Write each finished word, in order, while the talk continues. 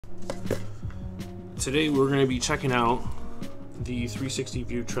Today we're going to be checking out the 360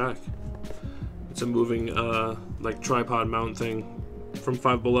 view track. It's a moving like tripod mount thing from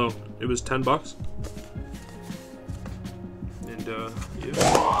Five Below. It was $10. And yeah.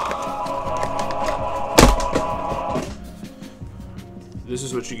 This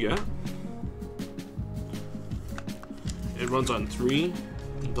is what you get. It runs on 3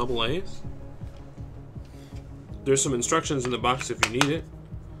 AA's. There's some instructions in the box if you need it,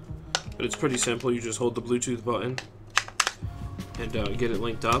 but it's pretty simple. You just hold the Bluetooth button and get it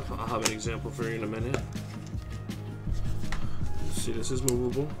linked up. I'll have an example for you in a minute. See, this is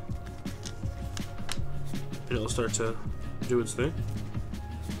movable, and it'll start to do its thing.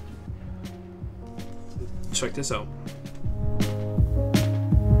 Check this out.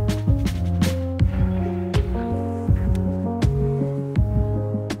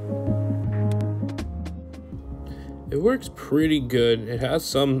 It works pretty good. It has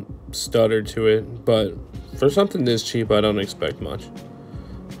some stutter to it, but for something this cheap, I don't expect much.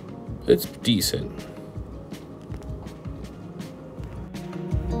 It's decent.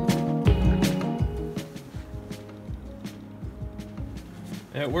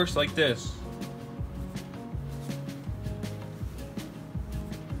 And it works like this.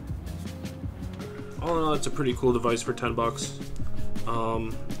 All in all, it's a pretty cool device for $10.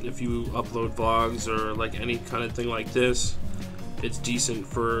 If you upload vlogs or like any kind of thing like this, it's decent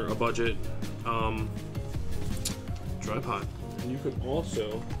for a budget tripod. And you can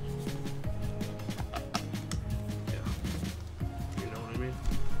also, yeah, you know what I mean?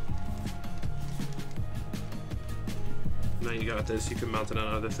 Now you got this, you can mount it on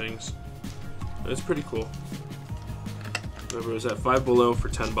other things. It's pretty cool. Remember, it was at Five Below for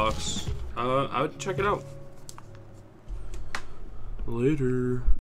 $10. I would check it out. Later.